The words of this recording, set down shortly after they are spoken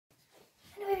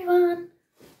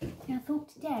thought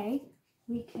today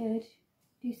we could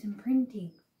do some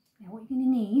printing. Now what you're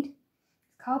going to need is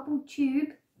cardboard tube,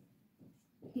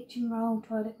 kitchen roll,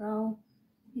 toilet roll.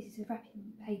 This is a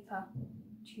wrapping paper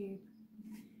tube.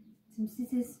 Some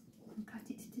scissors and cut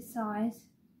it to size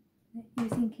that you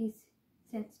think is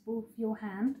sensible for your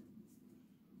hand.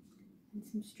 And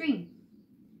some string.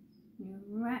 You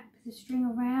wrap the string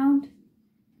around.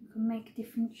 You can make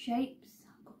different shapes.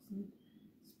 I've got some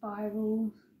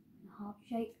spirals and heart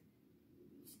shape.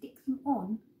 Stick them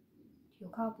on to your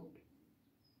cardboard.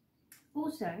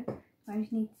 Also, I'm going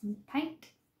to need some paint.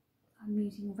 I'm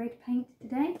using red paint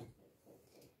today.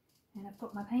 And I've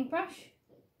got my paintbrush.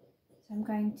 So I'm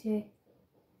going to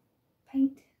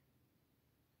paint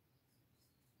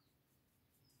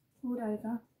all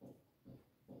over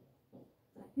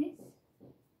like this.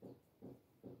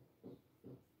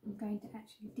 I'm going to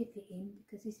actually dip it in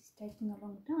because this is taking a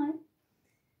long time.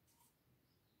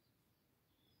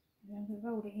 And I'm going to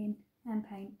roll it in and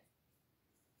paint.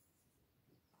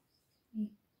 Bring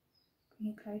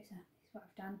it closer. This is what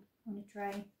I've done on a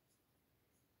tray.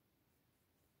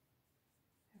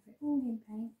 Have it all in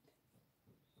paint.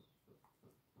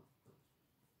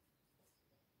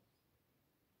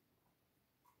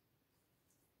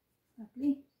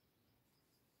 Lovely.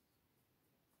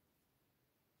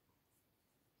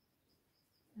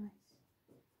 Nice.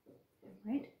 And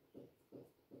red.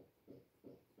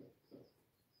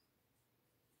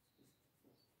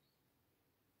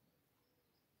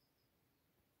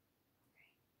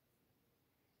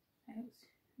 That looks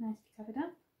nicely covered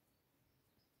up.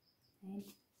 Then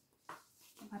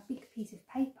got my big piece of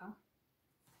paper.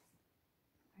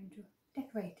 I'm going to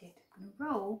decorate it. I'm going to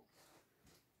roll,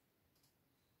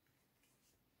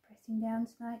 pressing down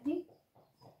slightly.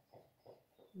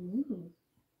 Ooh,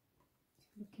 it's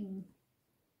looking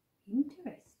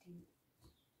interesting.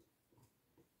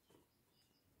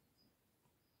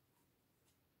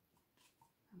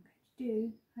 I'm going to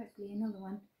do hopefully another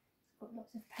one. It's got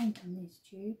lots of paint on this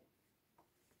tube.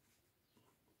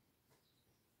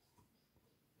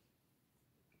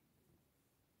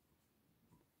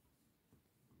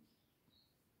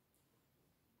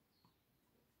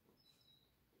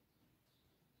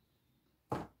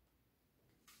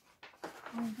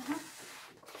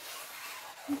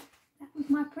 That was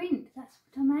my print. That's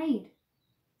what I made.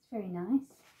 It's very nice.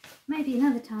 Maybe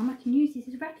another time I can use this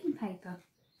as wrapping paper.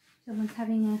 Someone's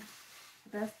having a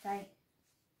birthday.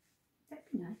 That'd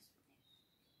be nice.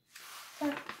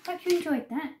 So, hope you enjoyed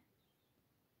that.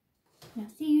 Now,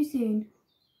 see you soon.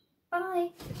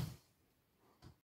 Bye.